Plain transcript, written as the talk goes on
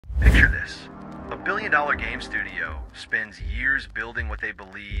Picture this. A billion-dollar game studio spends years building what they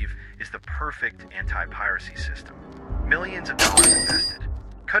believe is the perfect anti-piracy system. Millions of dollars invested.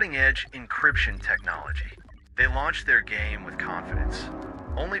 Cutting-edge encryption technology. They launch their game with confidence,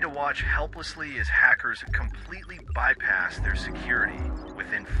 only to watch helplessly as hackers completely bypass their security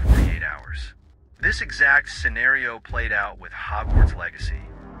within 48 hours. This exact scenario played out with Hogwarts Legacy,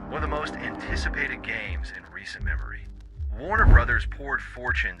 one of the most anticipated games in recent memory. Warner Brothers poured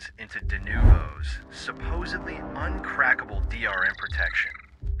fortunes into Denuvo's supposedly uncrackable DRM protection.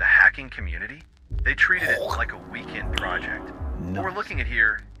 The hacking community? They treated it like a weekend project. What we're looking at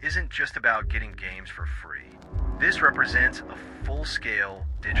here isn't just about getting games for free. This represents a full-scale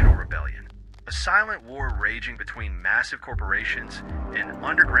digital rebellion. A silent war raging between massive corporations and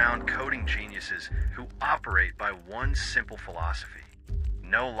underground coding geniuses who operate by one simple philosophy.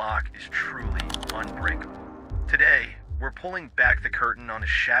 No lock is truly unbreakable. Today, we're pulling back the curtain on a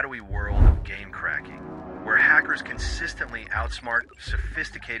shadowy world of game cracking, where hackers consistently outsmart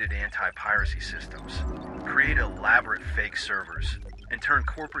sophisticated anti-piracy systems, create elaborate fake servers, and turn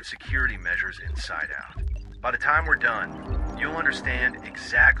corporate security measures inside out. By the time we're done, you'll understand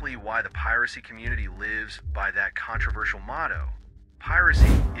exactly why the piracy community lives by that controversial motto.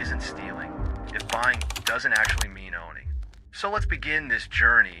 Piracy isn't stealing if buying doesn't actually mean owning. So let's begin this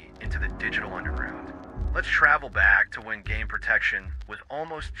journey into the digital underground. Let's travel back to when game protection was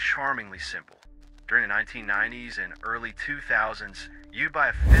almost charmingly simple. During the 1990s and early 2000s, you'd buy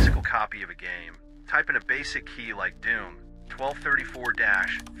a physical copy of a game, type in a basic key like Doom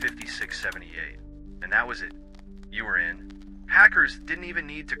 1234-5678, and that was it. You were in. Hackers didn't even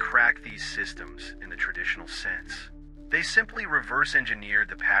need to crack these systems in the traditional sense. They simply reverse engineered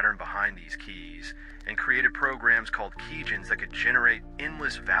the pattern behind these keys and created programs called Keygens that could generate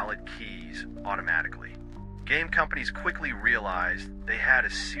endless valid keys automatically. Game companies quickly realized they had a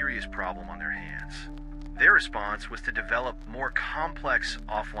serious problem on their hands. Their response was to develop more complex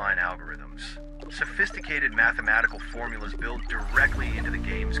offline algorithms, sophisticated mathematical formulas built directly into the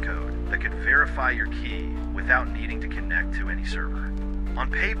game's code that could verify your key without needing to connect to any server. On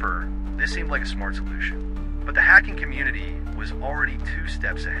paper, this seemed like a smart solution, but the hacking community was already 2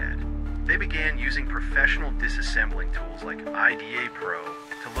 steps ahead. They began using professional disassembling tools like IDA Pro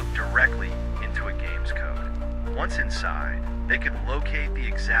to look directly into a game's code. Once inside, they could locate the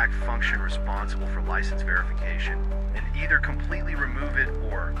exact function responsible for license verification and either completely remove it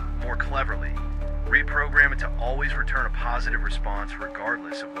or, more cleverly, reprogram it to always return a positive response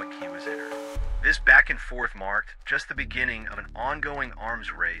regardless of what key was entered. This back and forth marked just the beginning of an ongoing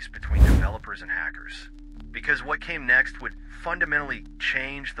arms race between developers and hackers. Because what came next would fundamentally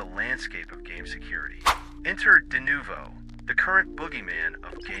change the landscape of game security. Enter Denuvo, the current boogeyman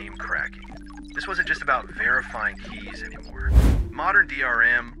of game cracking. This wasn't just about verifying keys anymore. Modern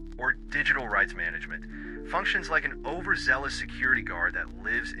DRM, or digital rights management, functions like an overzealous security guard that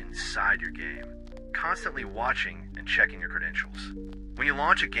lives inside your game, constantly watching and checking your credentials. When you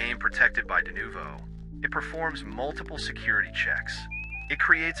launch a game protected by Denuvo, it performs multiple security checks. It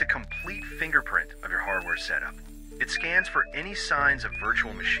creates a complete fingerprint of your hardware setup. It scans for any signs of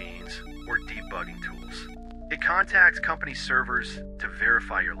virtual machines or debugging tools. It contacts company servers to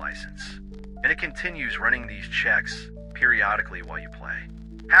verify your license. And it continues running these checks periodically while you play.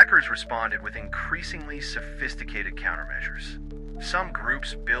 Hackers responded with increasingly sophisticated countermeasures. Some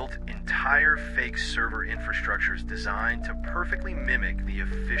groups built entire fake server infrastructures designed to perfectly mimic the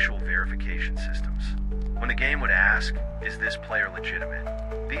official verification systems. When the game would ask, "Is this player legitimate?"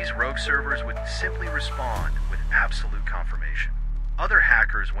 these rogue servers would simply respond with absolute confirmation. Other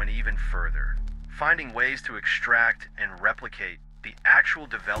hackers went even further, finding ways to extract and replicate the actual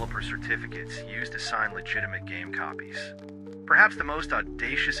developer certificates used to sign legitimate game copies. Perhaps the most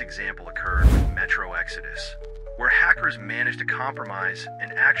audacious example occurred with Metro Exodus, where hackers managed to compromise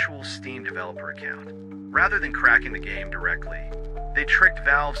an actual Steam developer account. Rather than cracking the game directly, they tricked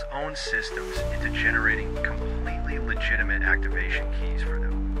Valve's own systems into generating completely legitimate activation keys for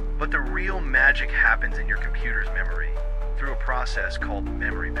them. But the real magic happens in your computer's memory through a process called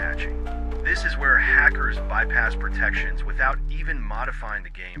memory patching. This is where hackers bypass protections without even modifying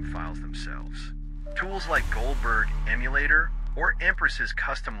the game files themselves. Tools like Goldberg Emulator or EMPRESS's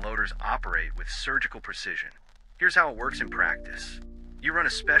custom loaders operate with surgical precision. Here's how it works in practice. You run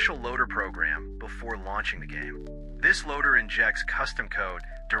a special loader program before launching the game. This loader injects custom code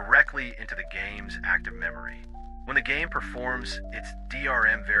directly into the game's active memory. When the game performs its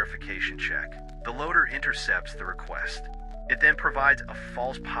DRM verification check, the loader intercepts the request. It then provides a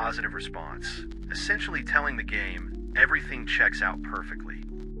false positive response, essentially telling the game everything checks out perfectly.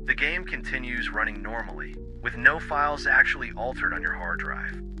 The game continues running normally, with no files actually altered on your hard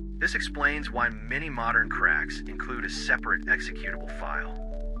drive. This explains why many modern cracks include a separate executable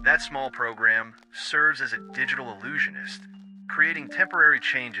file. That small program serves as a digital illusionist, creating temporary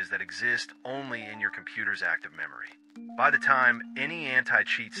changes that exist only in your computer's active memory. By the time any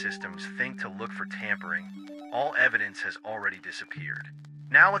anti-cheat systems think to look for tampering, all evidence has already disappeared.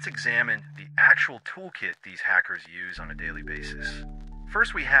 Now let's examine the actual toolkit these hackers use on a daily basis.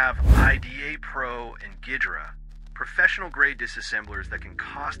 First, we have IDA Pro and Ghidra, professional-grade disassemblers that can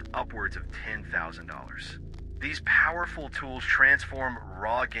cost upwards of $10,000. These powerful tools transform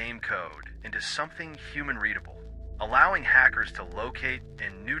raw game code into something human-readable, allowing hackers to locate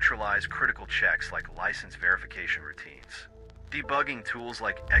and neutralize critical checks like license verification routines. Debugging tools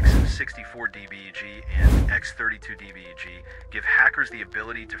like X64DBG and X32DBG give hackers the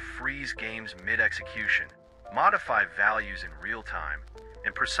ability to freeze games mid-execution, modify values in real time,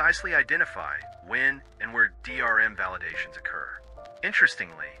 and precisely identify when and where DRM validations occur.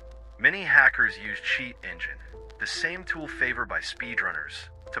 Interestingly, many hackers use Cheat Engine, the same tool favored by speedrunners,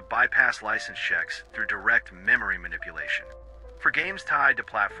 to bypass license checks through direct memory manipulation. For games tied to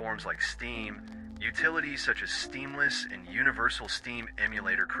platforms like Steam, utilities such as Steamless and Universal Steam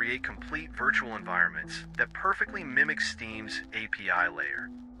Emulator create complete virtual environments that perfectly mimic Steam's API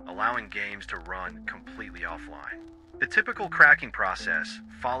layer, allowing games to run completely offline. The typical cracking process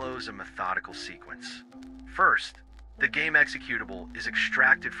follows a methodical sequence. First, the game executable is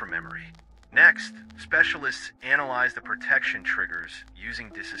extracted from memory. Next, specialists analyze the protection triggers using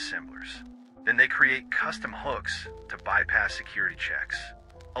disassemblers. Then they create custom hooks to bypass security checks.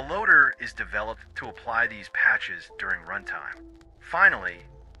 A loader is developed to apply these patches during runtime. Finally,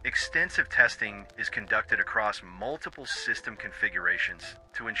 extensive testing is conducted across multiple system configurations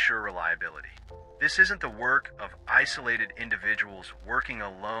to ensure reliability. This isn't the work of isolated individuals working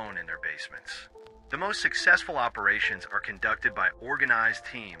alone in their basements. The most successful operations are conducted by organized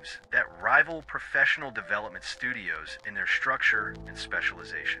teams that rival professional development studios in their structure and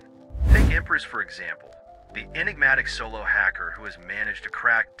specialization. Take EMPRESS, for example, the enigmatic solo hacker who has managed to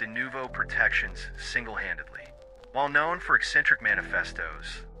crack Denuvo protections single-handedly. While known for eccentric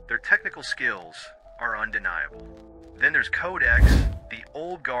manifestos, their technical skills are undeniable. Then there's CODEX, the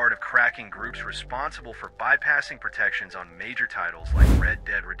old guard of cracking groups responsible for bypassing protections on major titles like Red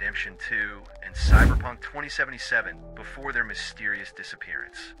Dead Redemption 2 and Cyberpunk 2077 before their mysterious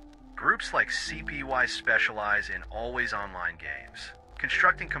disappearance. Groups like CPY specialize in always-online games,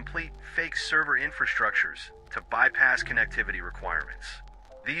 constructing complete fake server infrastructures to bypass connectivity requirements.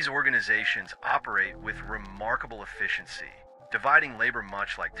 These organizations operate with remarkable efficiency, dividing labor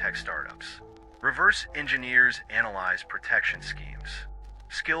much like tech startups. Reverse engineers analyze protection schemes.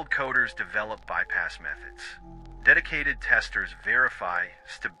 Skilled coders develop bypass methods. Dedicated testers verify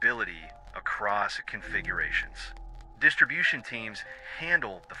stability across configurations. Distribution teams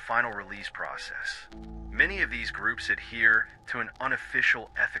handle the final release process. Many of these groups adhere to an unofficial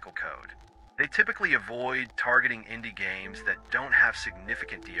ethical code. They typically avoid targeting indie games that don't have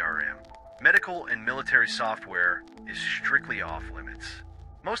significant DRM. Medical and military software is strictly off limits.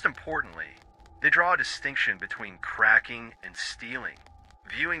 Most importantly, they draw a distinction between cracking and stealing,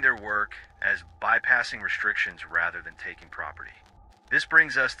 viewing their work as bypassing restrictions rather than taking property. This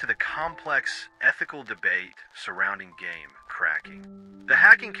brings us to the complex ethical debate surrounding game cracking. The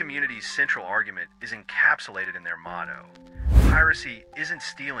hacking community's central argument is encapsulated in their motto: piracy isn't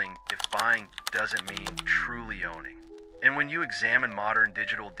stealing if buying doesn't mean truly owning. And when you examine modern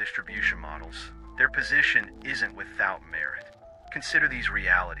digital distribution models, their position isn't without merit. Consider these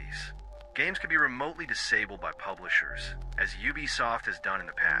realities. Games can be remotely disabled by publishers, as Ubisoft has done in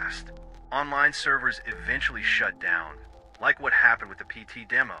the past. Online servers eventually shut down, like what happened with the PT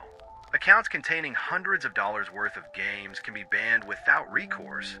demo. Accounts containing hundreds of dollars worth of games can be banned without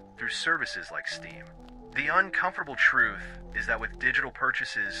recourse through services like Steam. The uncomfortable truth is that with digital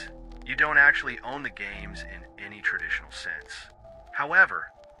purchases, you don't actually own the games in any traditional sense.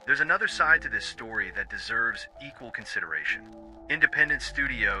 However, there's another side to this story that deserves equal consideration. Independent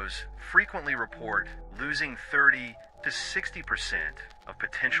studios frequently report losing 30 to 60% of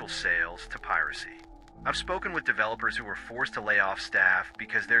potential sales to piracy. I've spoken with developers who were forced to lay off staff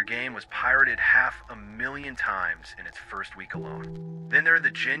because their game was pirated 500,000 times in its first week alone. Then there are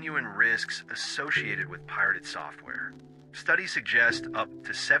the genuine risks associated with pirated software. Studies suggest up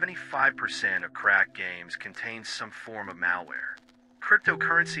to 75% of cracked games contain some form of malware.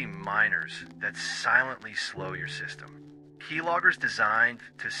 Cryptocurrency miners that silently slow your system. Keyloggers designed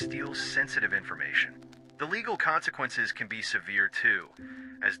to steal sensitive information. The legal consequences can be severe too,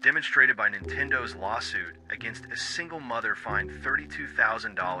 as demonstrated by Nintendo's lawsuit against a single mother fined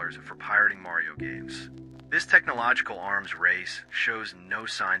 $32,000 for pirating Mario games. This technological arms race shows no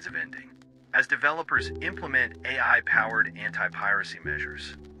signs of ending. As developers implement AI-powered anti-piracy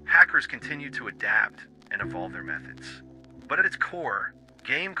measures, hackers continue to adapt and evolve their methods. But at its core,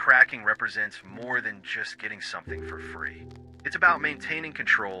 game cracking represents more than just getting something for free. It's about maintaining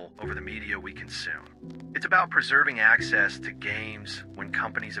control over the media we consume. It's about preserving access to games when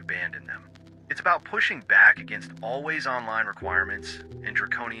companies abandon them. It's about pushing back against always online requirements and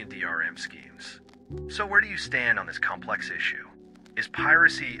draconian DRM schemes. So where do you stand on this complex issue? Is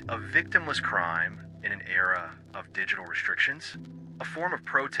piracy a victimless crime in an era of digital restrictions? A form of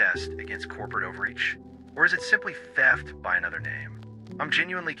protest against corporate overreach? Or is it simply theft by another name? I'm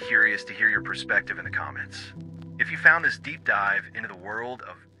genuinely curious to hear your perspective in the comments. If you found this deep dive into the world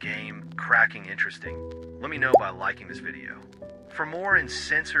of game cracking interesting, let me know by liking this video. For more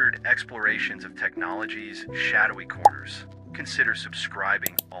uncensored explorations of technology's shadowy corners, consider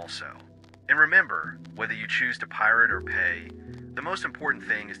subscribing also. And remember, whether you choose to pirate or pay, the most important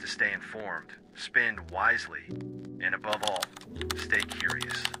thing is to stay informed, spend wisely, and above all, stay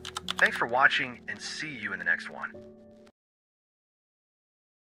curious. Thanks for watching and see you in the next one.